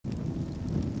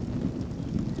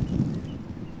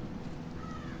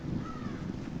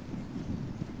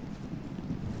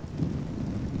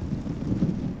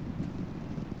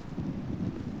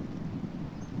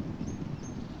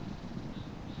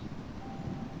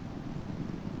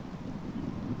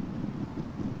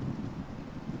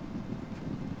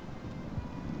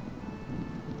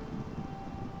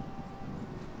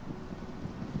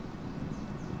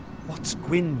What's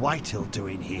Gwyn Whitehill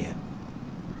doing here?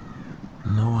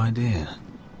 No idea.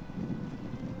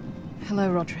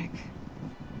 Hello, Roderick.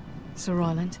 Sir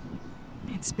Royland.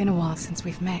 It's been a while since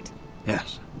we've met.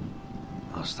 Yes.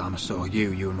 Last time I saw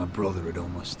you, you and my brother had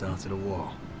almost started a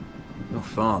war. Your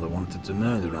father wanted to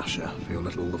murder Asher for your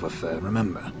little love affair,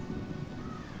 remember?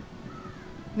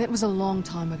 That was a long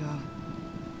time ago.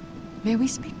 May we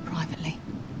speak privately?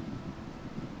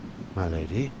 My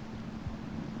lady?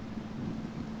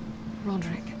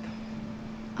 Roderick,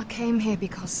 I came here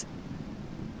because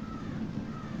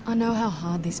I know how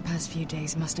hard these past few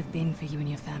days must have been for you and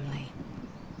your family.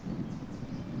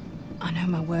 I know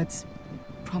my words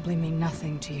probably mean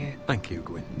nothing to you. Thank you,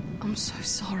 Gwyn. I'm so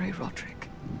sorry, Roderick.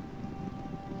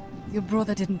 Your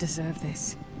brother didn't deserve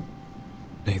this.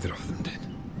 Neither of them did.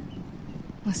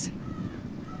 Listen,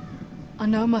 I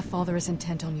know my father is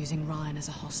intent on using Ryan as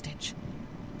a hostage,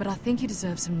 but I think you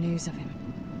deserve some news of him.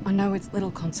 I know it's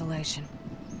little consolation,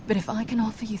 but if I can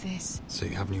offer you this... So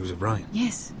you have news of Ryan?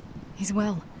 Yes, he's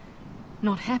well.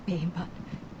 Not happy, but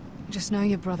just know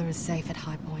your brother is safe at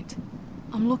High Point.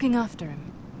 I'm looking after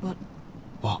him, but...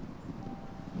 What?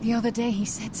 The other day he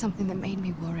said something that made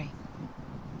me worry.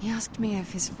 He asked me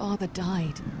if his father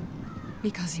died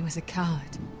because he was a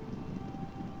coward.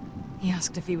 He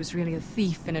asked if he was really a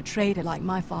thief and a traitor like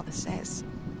my father says.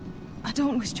 I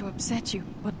don't wish to upset you,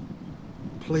 but...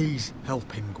 Please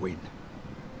help him, Gwyn.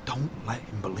 Don't let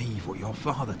him believe what your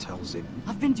father tells him.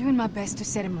 I've been doing my best to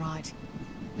set him right,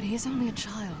 but he is only a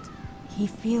child. He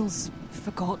feels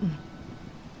forgotten.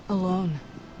 Alone.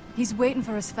 He's waiting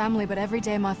for his family, but every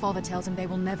day my father tells him they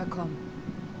will never come.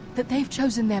 That they've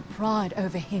chosen their pride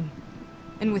over him.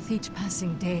 And with each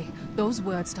passing day, those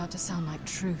words start to sound like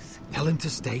truth. Tell him to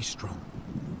stay strong.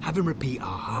 Have him repeat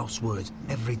our house words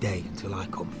every day until I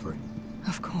come for him.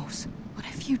 Of course. But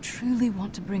if you truly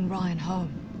want to bring Ryan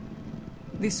home,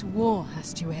 this war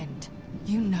has to end.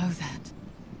 You know that.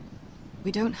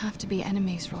 We don't have to be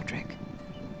enemies, Roderick.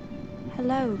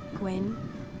 Hello, Gwyn.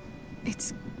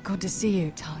 It's good to see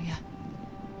you, Talia.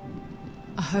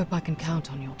 I hope I can count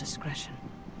on your discretion.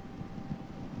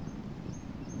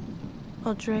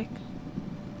 Roderick,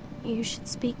 you should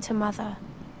speak to Mother.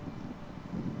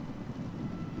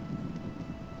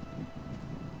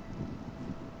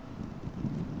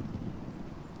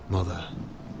 Mother,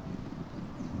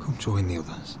 come join the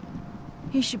others.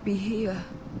 He should be here.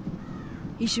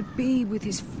 He should be with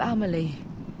his family.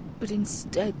 But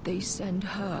instead they send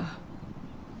her.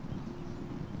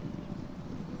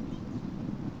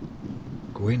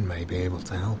 Gwyn may be able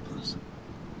to help us.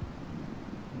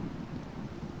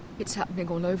 It's happening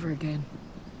all over again.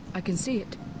 I can see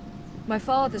it. My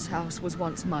father's house was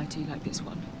once mighty like this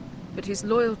one, but his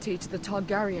loyalty to the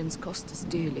Targaryens cost us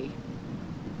dearly.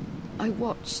 I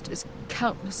watched as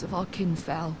countless of our kin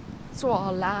fell, saw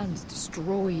our land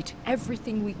destroyed,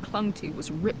 everything we clung to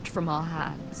was ripped from our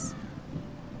hands.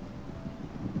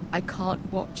 I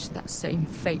can't watch that same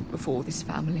fate before this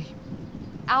family.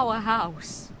 Our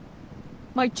house.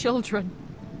 My children.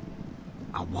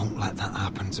 I won't let that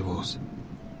happen to us.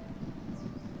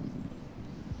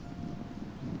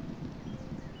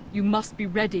 You must be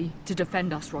ready to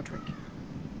defend us, Roderick.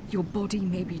 Your body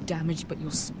may be damaged, but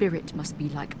your spirit must be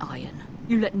like iron.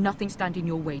 You let nothing stand in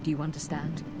your way, do you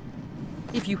understand?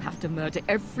 If you have to murder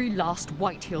every last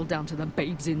Whitehill down to the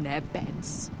babes in their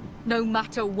beds, no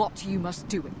matter what, you must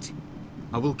do it.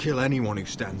 I will kill anyone who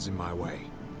stands in my way.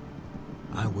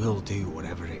 I will do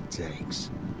whatever it takes.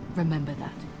 Remember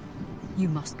that. You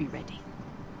must be ready.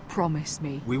 Promise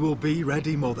me. We will be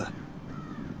ready, Mother.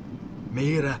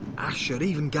 Mira, Asher,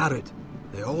 even Garrett.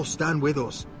 They all stand with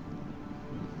us.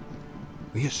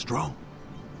 We are strong.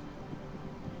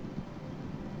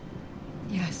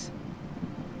 Yes.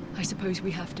 I suppose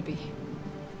we have to be.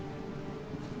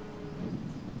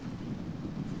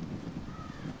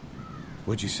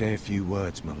 Would you say a few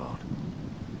words, my lord?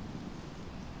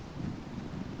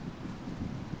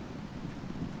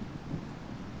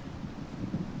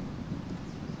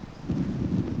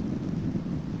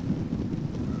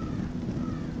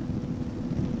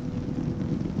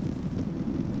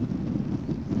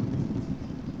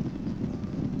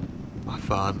 My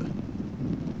father.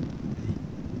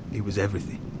 He was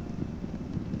everything.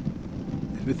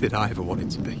 Everything I ever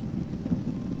wanted to be.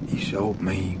 He showed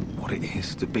me what it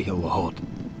is to be a lord.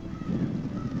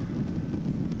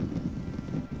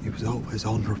 He was always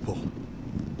honourable.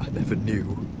 I never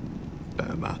knew a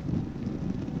better man.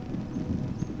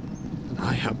 And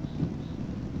I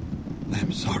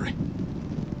am sorry.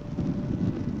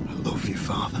 I love you,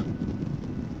 Father.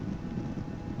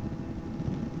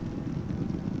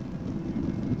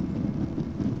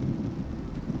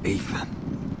 Ethan,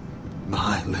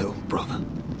 my little brother.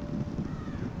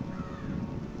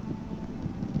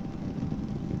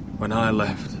 When I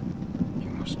left, he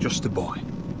was just a boy.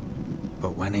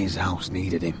 But when his house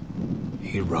needed him,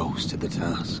 he rose to the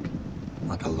task,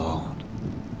 like a lord.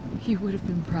 He would have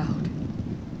been proud.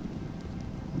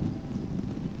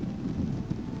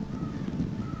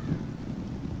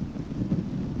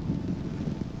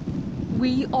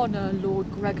 We honor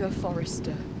Lord Gregor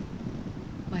Forrester,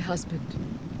 my husband,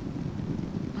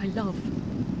 my love,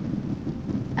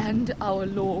 and our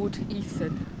Lord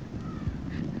Ethan,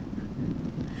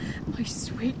 my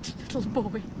sweet little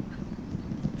boy.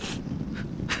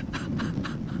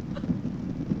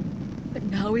 But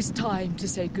now is time to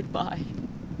say goodbye.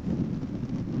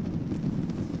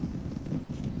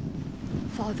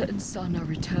 Father and son are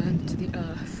returned to the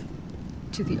earth,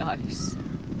 to the ice.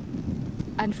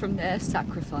 And from their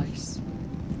sacrifice,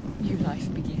 new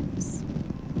life begins.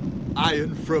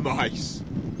 Iron from ice.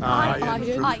 Iron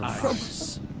from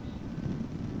ice.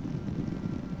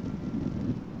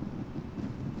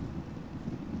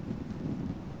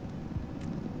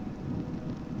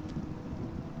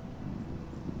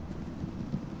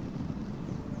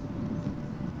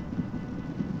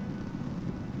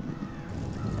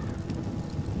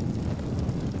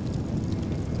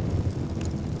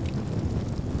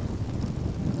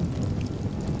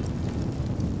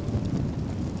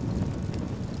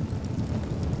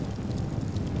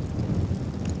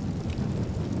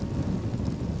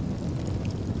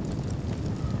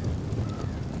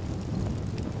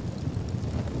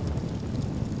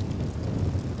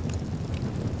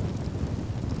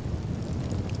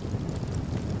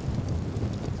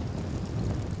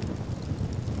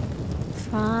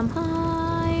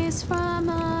 From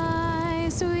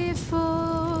ice we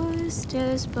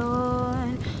foresters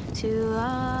born, to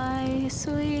ice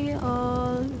we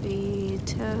all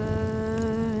return.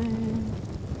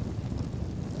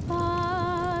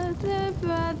 Father,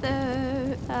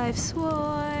 brother, I've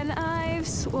sworn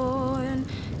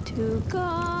to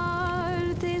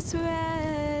guard this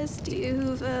rest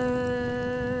you've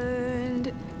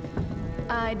earned.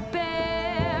 I'd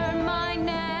bare my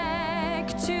neck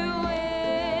to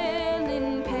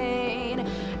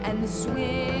and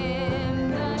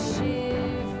swim the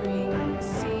shivering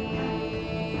sea.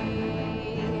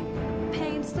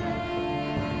 Paint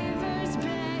slavers'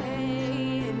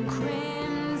 bay in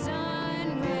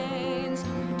crimson rains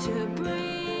to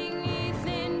bring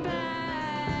Ethan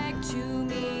back to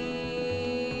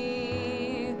me.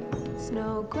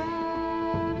 Snow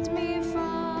grabbed me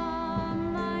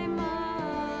from my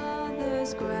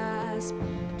mother's grasp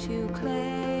to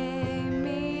claim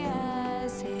me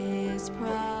as his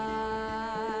prize.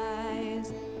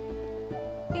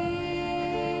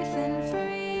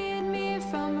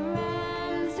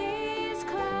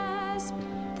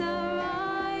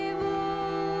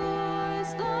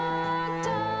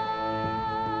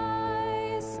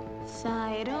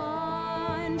 Fight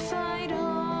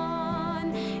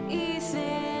on,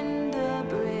 Ethan the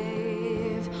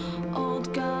brave.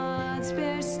 Old gods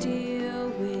bear steel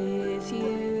with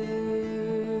you.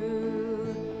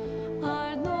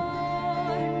 Our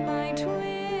Lord might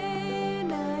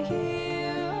win a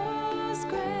hero's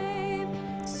grave,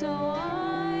 so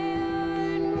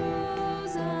iron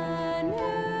grows anew.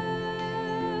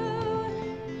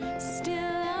 Still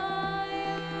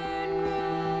iron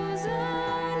grows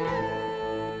anew.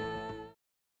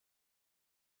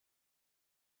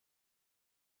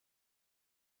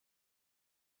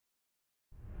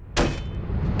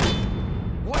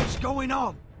 What is going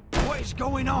on? What is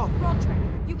going on? Roderick,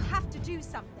 you have to do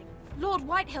something. Lord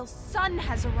Whitehill's son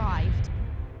has arrived.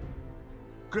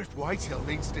 Griff Whitehill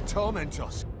needs to torment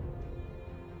us.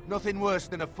 Nothing worse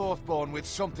than a fourthborn with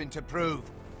something to prove.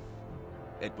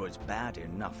 It was bad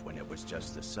enough when it was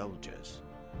just the soldiers.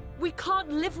 We can't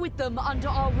live with them under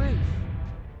our roof.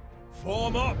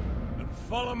 Form up and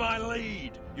follow my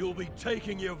lead. You'll be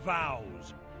taking your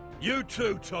vows. You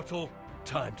too, Tuttle.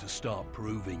 Time to start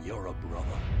proving you're a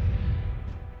brother.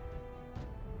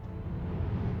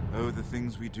 Oh, the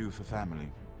things we do for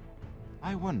family.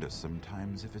 I wonder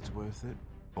sometimes if it's worth it,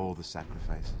 all the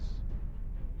sacrifices.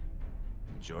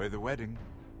 Enjoy the wedding.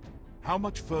 How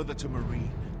much further to Marine?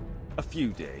 A few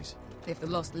days. If the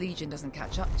Lost Legion doesn't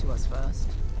catch up to us first.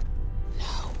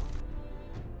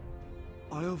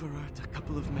 I overheard a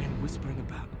couple of men whispering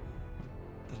about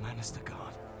the Lannister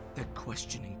Guard. They're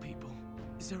questioning people.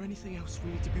 Is there anything else we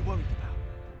need to be worried about?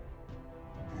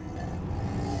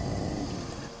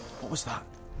 What was that?